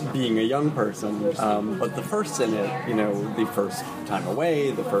being a young person, but the firsts in it, the first time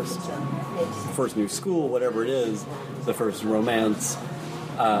away, the first new school, whatever it is, the first romance,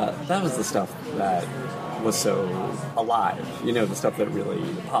 that was the stuff that was so alive, the stuff that really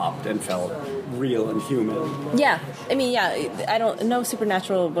popped and felt real and human. Yeah, I mean, no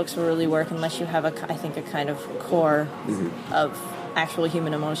supernatural books will really work unless you have a kind of core of actual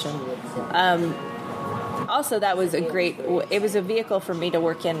human emotion. Also, that was it was a vehicle for me to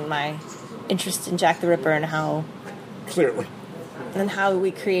work in my interest in Jack the Ripper and how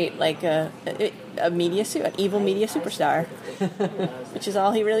we create like an evil media superstar, which is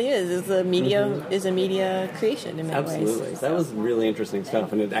all he really is a media creation in many ways. Absolutely. That was really interesting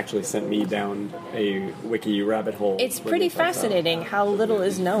stuff, and it actually sent me down a wiki rabbit hole. It's pretty fascinating how little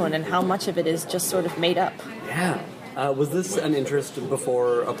is known and how much of it is just sort of made up. Yeah. Was this an interest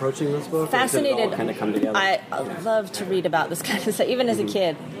before approaching this book? Fascinated. Or did it all kind of come together? I love to read about this kind of stuff, even as a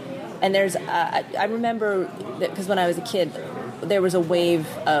kid. And there's, I remember that because when I was a kid, there was a wave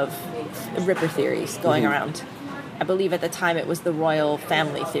of Ripper theories going around. I believe at the time it was the royal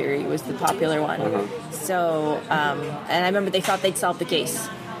family theory was the popular one. So, and I remember they thought they'd solve the case.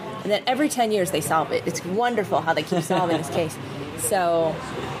 And then every 10 years they solve it. It's wonderful how they keep solving this case. So,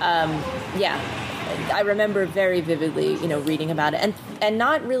 I remember very vividly, reading about it and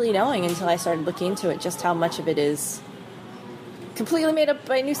not really knowing until I started looking into it just how much of it is completely made up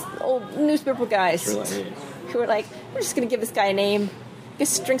by old newspaper guys who are like, we're just going to give this guy a name,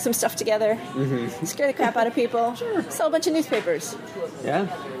 just string some stuff together, scare the crap out of people, sell a bunch of newspapers. Yeah,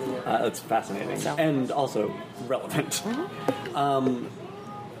 that's fascinating and also relevant.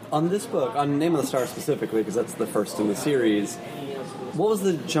 On this book, on Name of the Star specifically, because that's the first in the series, what was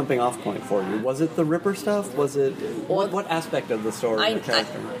the jumping off point for you? Was it the Ripper stuff? Was it what aspect of the story or the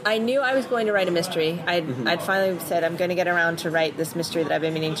character? I knew I was going to write a mystery. I'd finally said I'm going to get around to write this mystery that I've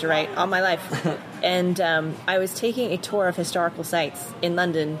been meaning to write all my life. And I was taking a tour of historical sites in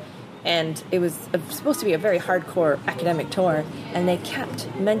London, and it was supposed to be a very hardcore academic tour, and they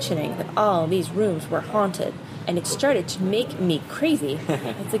kept mentioning that all these rooms were haunted, and it started to make me crazy.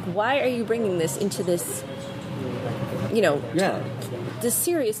 It's like, why are you bringing this into this, this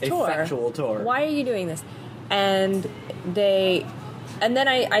serious tour? A factual tour. Why are you doing this? And they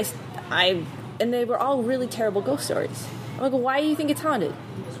were all really terrible ghost stories. I'm like, well, why do you think it's haunted?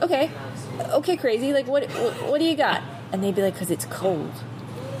 Okay, crazy. Like, what do you got? And they'd be like, because it's cold.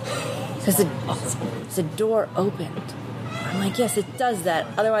 Because the door opened. I'm like, yes, it does that.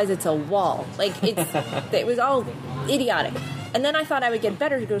 Otherwise, it's a wall. Like, it was all idiotic. And then I thought I would get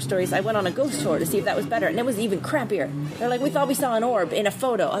better ghost stories. I went on a ghost tour to see if that was better, and it was even crappier. They're like, we thought we saw an orb in a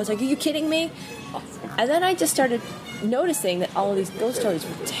photo. I was like, are you kidding me? And then I just started noticing that all of these ghost stories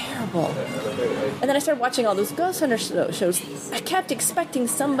were terrible. And then I started watching all those ghost hunter shows. I kept expecting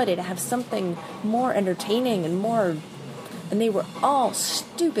somebody to have something more entertaining and more... And they were all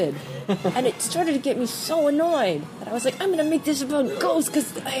stupid. And it started to get me so annoyed that I was like, I'm going to make this about ghosts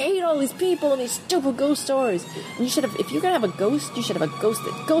because I hate all these people and these stupid ghost stories. And you should have, if you're going to have a ghost, you should have a ghost.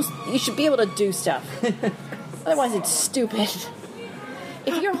 You should be able to do stuff. Otherwise, it's stupid.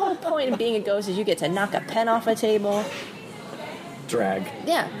 If your whole point of being a ghost is you get to knock a pen off a table. Drag.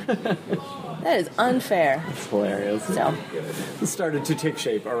 Yeah. That is unfair. It's hilarious. So. It started to take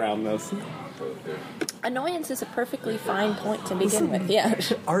shape around this. Annoyance is a perfectly fine point to begin with, yeah.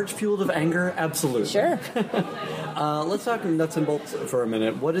 Art fueled of anger? Absolutely. Sure. Let's talk nuts and bolts for a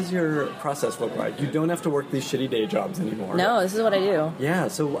minute. What does your process look like? You don't have to work these shitty day jobs anymore. No, this is what I do. Yeah,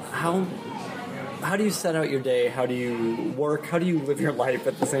 so how do you set out your day? How do you work? How do you live your life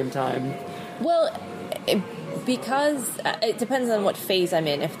at the same time? Well, because it depends on what phase I'm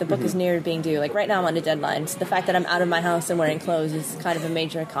in. If the book is near being due, like right now I'm on a deadline, so the fact that I'm out of my house and wearing clothes is kind of a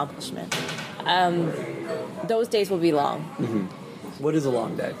major accomplishment. Those days will be long. What is a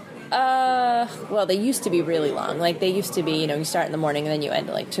long day? Well, they used to be really long. Like they used to be, you start in the morning and then you end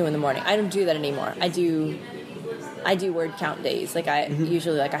at like 2 a.m. I don't do that anymore. I do word count days. Like I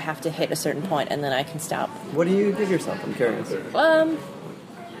usually I have to hit a certain point and then I can stop. What do you give yourself? I'm curious.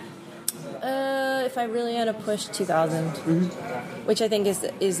 If I really had to push 2,000, which I think is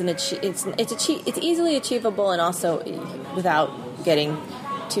it's easily achievable and also without getting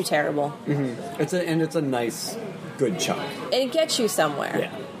too terrible. It's a nice, good chunk. It gets you somewhere.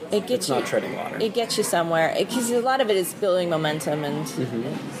 Yeah. It's not treading water. It gets you somewhere because a lot of it is building momentum and.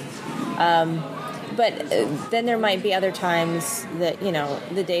 But then there might be other times that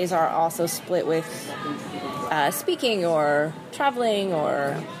the days are also split with speaking or traveling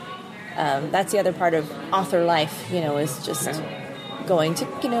or. That's the other part of author life, is just going to,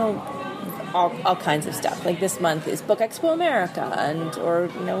 all kinds of stuff. Like this month is Book Expo America, or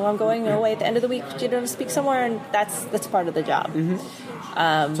I'm going away at the end of the week, to speak somewhere, and that's part of the job.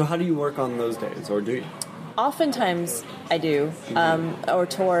 So how do you work on those days, or do you? Oftentimes I do, or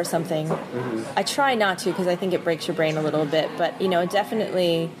tour or something. I try not to because I think it breaks your brain a little bit, but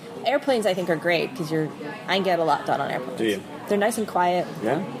definitely airplanes I think are great because I get a lot done on airplanes. Do you? They're nice and quiet.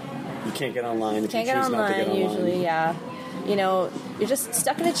 Yeah. You can't get online. Can't get online usually. Yeah. You're just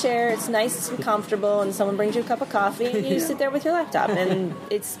stuck in a chair. It's nice and comfortable, and someone brings you a cup of coffee, and you sit there with your laptop. And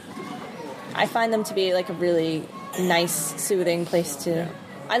I find them to be like a really nice, soothing place to. Yeah.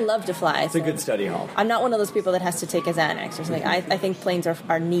 I love to fly. It's a good study hall. I'm not one of those people that has to take a Xanax or something. I think planes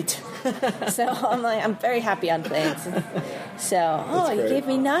are neat. So I'm very happy on planes. So, you gave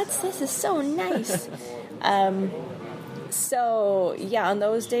me nuts? This is so nice. So, yeah, on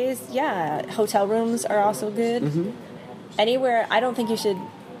those days, hotel rooms are also good. Anywhere, I don't think you should,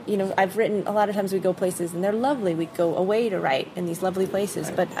 I've written, a lot of times we go places and they're lovely. We go away to write in these lovely places,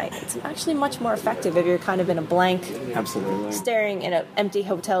 but it's actually much more effective if you're kind of in a blank, absolutely, staring at an empty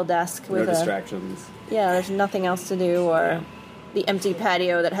hotel desk with no distractions. There's nothing else to do, or the empty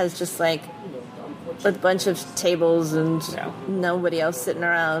patio that has just like a bunch of tables and nobody else sitting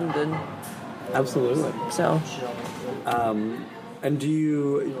around. And absolutely. So... and do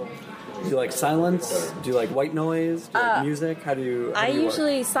you Do you like silence? Do you like white noise? Do you like music? How do you I work?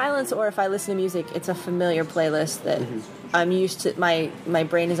 usually silence, or if I listen to music, it's a familiar playlist that I'm used to. My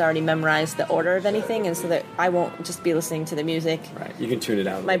brain has already memorized the order of anything, and so that I won't just be listening to the music. Right, you can tune it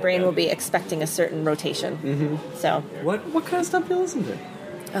out. My brain will be expecting a certain rotation. So What kind of stuff do you listen to?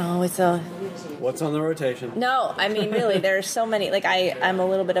 What's on the rotation? No, I mean, really, there's so many. Like, I'm a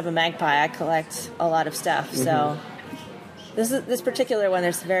little bit of a magpie. I collect a lot of stuff. So this particular one,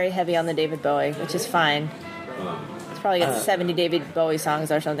 there's very heavy on the David Bowie, which is fine. It's probably got 70 David Bowie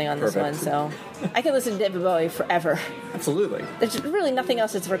songs or something on this one, so I can listen to David Bowie forever. Absolutely. There's really nothing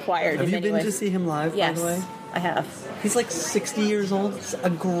else that's required. Have in you many been ways. to see him live, Yes, by the way? I have. He's like 60 years old. It's a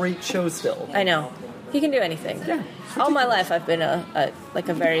great show still. I know. He can do anything. Yeah. All my life I've been a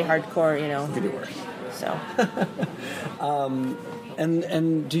very hardcore, You can do worse. So.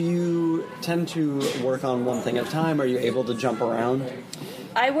 And do you tend to work on one thing at a time? Are you able to jump around?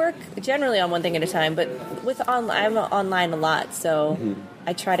 I work generally on one thing at a time, but I'm online a lot, so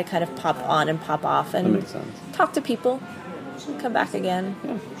I try to kind of pop on and pop off and That makes sense. talk to people, come back again.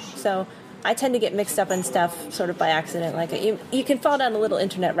 Yeah. So I tend to get mixed up in stuff sort of by accident. Like you can fall down a little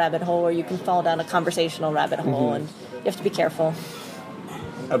internet rabbit hole, or you can fall down a conversational rabbit hole, and you have to be careful.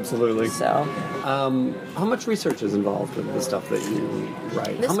 Absolutely. So how much research is involved with the stuff that you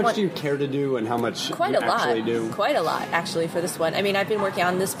write? This How much one- do you care to do, and how much quite you a lot. actually do? Quite a lot, actually, for this one. I mean, I've been working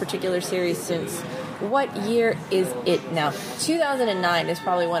on this particular series since, what year is it now? 2009 is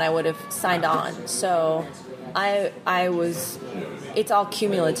probably when I would have signed on. So I was, it's all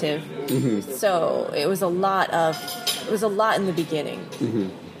cumulative. So it was a lot in the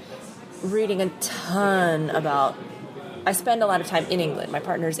beginning. Reading a ton about, I spend a lot of time in England. My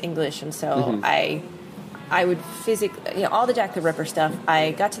partner's English, and so I would physically, all the Jack the Ripper stuff,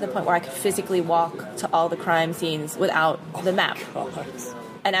 I got to the point where I could physically walk to all the crime scenes without the map.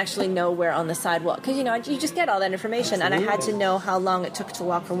 And actually know where on the sidewalk, because you just get all that information, and I had to know how long it took to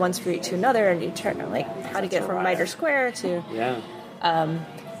walk from one street to another, and you turn how to get from Mitre Square to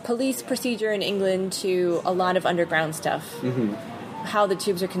police procedure in England to a lot of underground stuff. How the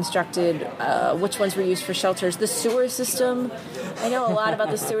tubes are constructed, which ones were used for shelters, the sewer system. I know a lot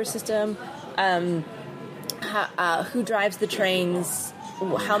about the sewer system. Who drives the trains?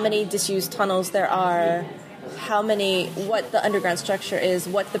 How many disused tunnels there are? What the underground structure is,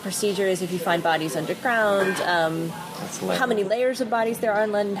 what the procedure is if you find bodies underground, how many layers of bodies there are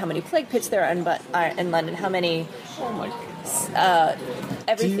in London, how many plague pits there are in London, how many... Oh my God.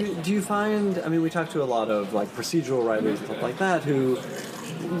 Everything. Do you find, I mean, we talk to a lot of procedural writers and stuff like that who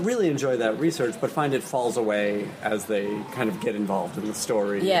really enjoy that research but find it falls away as they kind of get involved in the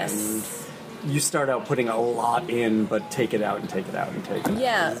story. Yes. And you start out putting a lot in, but take it out and take it out and take it out.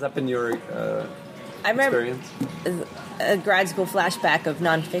 Yeah. Has that been your I remember experience? a grad school flashback of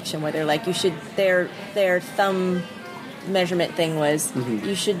nonfiction where they're like, you should, their thumb measurement thing was,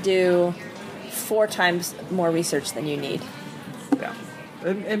 you should do 4 times more research than you need. Yeah.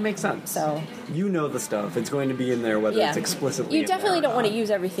 It makes sense. So you know the stuff. It's going to be in there whether it's explicitly You in definitely there or don't want to not. use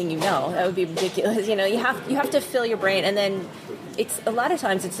everything you know. That would be ridiculous. You have to fill your brain, and then it's a lot of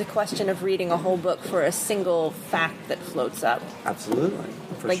times it's a question of reading a whole book for a single fact that floats up. Absolutely.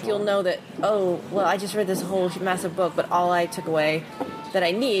 For Like sure. you'll know that, oh, well, I just read this whole massive book, but all I took away that I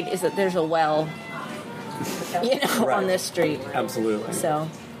need is that there's a well, Right. on this street. Absolutely. So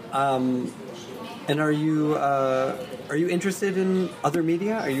And are you interested in other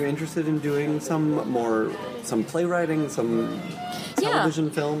media? Are you interested in doing some playwriting, some television,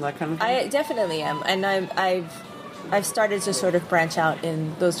 film, that kind of thing? I definitely am, and I've started to sort of branch out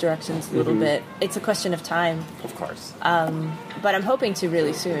in those directions a little bit. It's a question of time, Of course. but I'm hoping to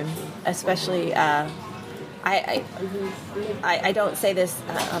really soon. Especially, I don't say this.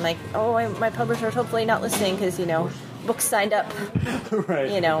 I'm like, my publisher's hopefully not listening because books signed up.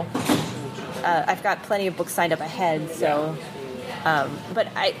 Right. I've got plenty of books signed up ahead. So, but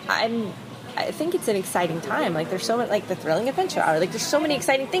I think it's an exciting time. Like there's so much, like the Thrilling Adventure Hour. Like there's so many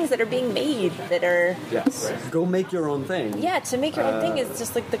exciting things that are being made that are. Yes. Go make your own thing. Yeah, to make your own thing is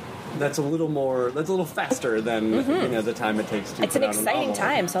just like That's a little faster than the time it takes to. It's put an out a exciting novel.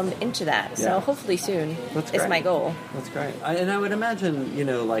 time, so I'm into that. Yeah. So hopefully soon That's is great. my goal. That's great. And I would imagine,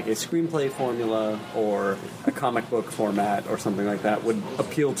 like a screenplay formula or a comic book format or something like that would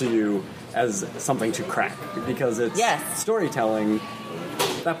appeal to you as something to crack because it's storytelling.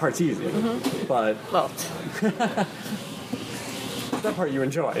 That part's easy, but Well, that part you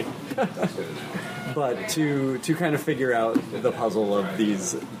enjoy. But to kind of figure out the puzzle of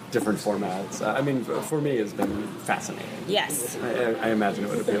these different formats, I mean, for me, it's been fascinating. yes. I imagine it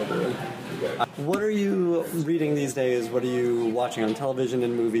would appeal to you. What are you reading these days? What are you watching on television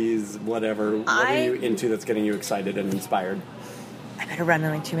and movies? Whatever. What are you into that's getting you excited and inspired? I better run in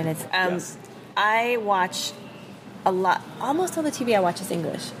like 2 minutes. Yes. I watch a lot. Almost all the TV I watch is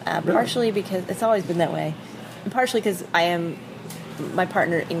English. Really? Partially because it's always been that way. And partially because I am my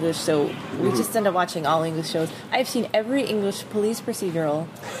partner English, so we just end up watching all English shows. I've seen every English police procedural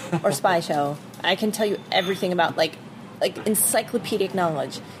or spy show. I can tell you everything about like encyclopedic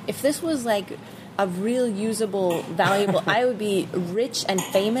knowledge. If this was like a real usable, valuable, I would be rich and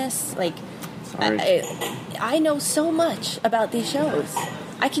famous. Like, I know so much about these shows.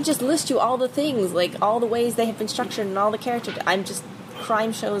 I can just list you all the things, like all the ways they have been structured and all the characters. I'm just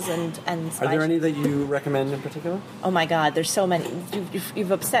crime shows and spy Are there shows. any that you recommend in particular? Oh my God, there's so many.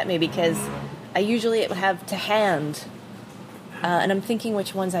 You've upset me because I usually have to hand, and I'm thinking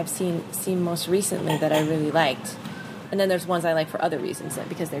which ones I've seen most recently that I really liked, and then there's ones I like for other reasons,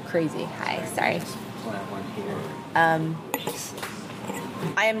 because they're crazy. Hi, sorry.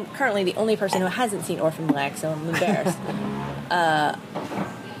 I am currently the only person who hasn't seen Orphan Black, so I'm embarrassed.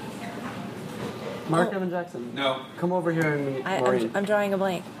 Mark Evan Jackson. No. Come over here and meet Maureen. I'm drawing a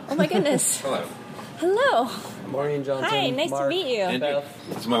blank. Oh my goodness. Hello. Hello. Maureen Johnson. Hi, nice Mark, to meet you. And Beth.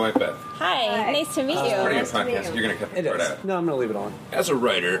 This is my wife, Beth. Hi, nice to meet you. Part of your Nice to meet podcast. you. You're going to cut It the part is. out. No, I'm going to leave it on. As a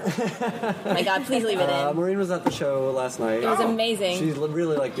writer, Oh my God, please leave it in. Maureen was at the show last night. It was amazing. She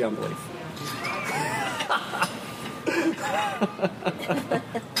really liked Beyond Belief.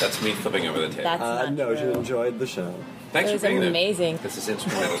 that's me flipping over the tape. That's not No, she true. enjoyed the show. Thanks It was for being amazing. there. This is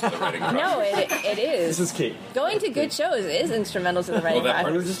instrumental to the writing process. No, it is. This is key. Going to good shows is instrumental to the writing Well, that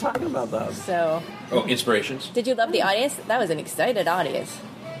We were process. just talking about that. So, Oh, inspirations? did you love the audience? That was an excited audience.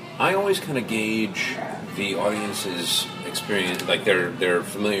 I always kind of gauge the audience's experience, like their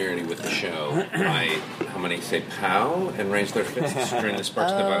familiarity with the show, by how many say "pow" and raise their fists during the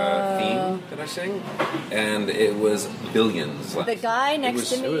Sparks Nevada theme that I sing, and it was billions. The guy next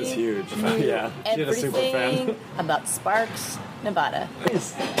to me It was huge. knew Yeah, she had a super everything fan. about Sparks, Nevada.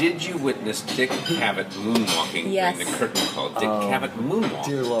 Did you witness Dick Cavett moonwalking Yes. during the curtain call? Dick Cavett moonwalk.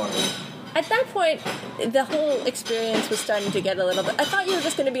 Dear Lord. At that point, the whole experience was starting to get a little bit. I thought you were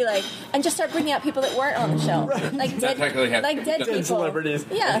just going to be like, and just start bringing out people that weren't on the show, like dead, technically happened. like dead people, Dead celebrities.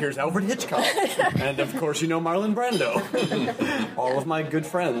 Yeah. And here's Alfred Hitchcock. And of course, you know Marlon Brando. All of my good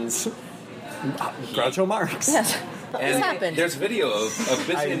friends. Groucho Marx. Yes. And This happened. there's video of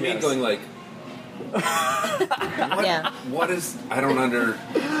Busy and me yes. going like, Yeah. what is, I don't under,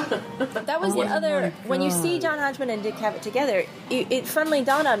 That was the other. When you see John Hodgman and Dick Cavett together, it suddenly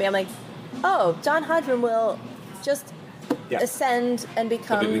dawned on me. I'm like, oh, John Hodgman will just Yeah. ascend and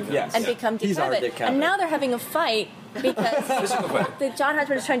become Yes. become Dick He's our Cavett. Dick Cavett. And now they're having a fight because physical fight. the John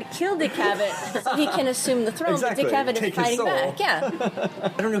Hodgman is trying to kill Dick Cavett so he can assume the throne. Exactly. But Dick Cavett Take is his fighting soul. back. Yeah.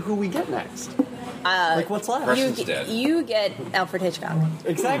 I don't know who we get next. Like, what's left? Russian's dead. You get Alfred Hitchcock.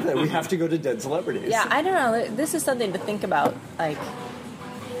 Exactly. We have to go to dead celebrities. Yeah, I don't know. This is something to think about. Like,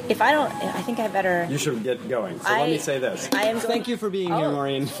 if I don't, I think I better. You should get going. So let me say this. I am going, Thank you for being here, Oh,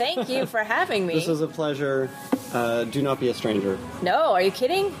 Maureen. Thank you for having me. This was a pleasure. Do not be a stranger. No, are you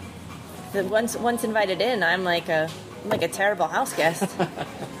kidding? Once invited in, I'm like a terrible house guest.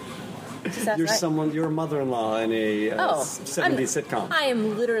 Just You're outside. you're a mother-in-law in a 70s sitcom. I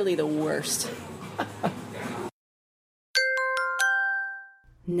am literally the worst.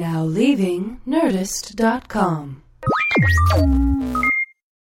 Now leaving Nerdist.com.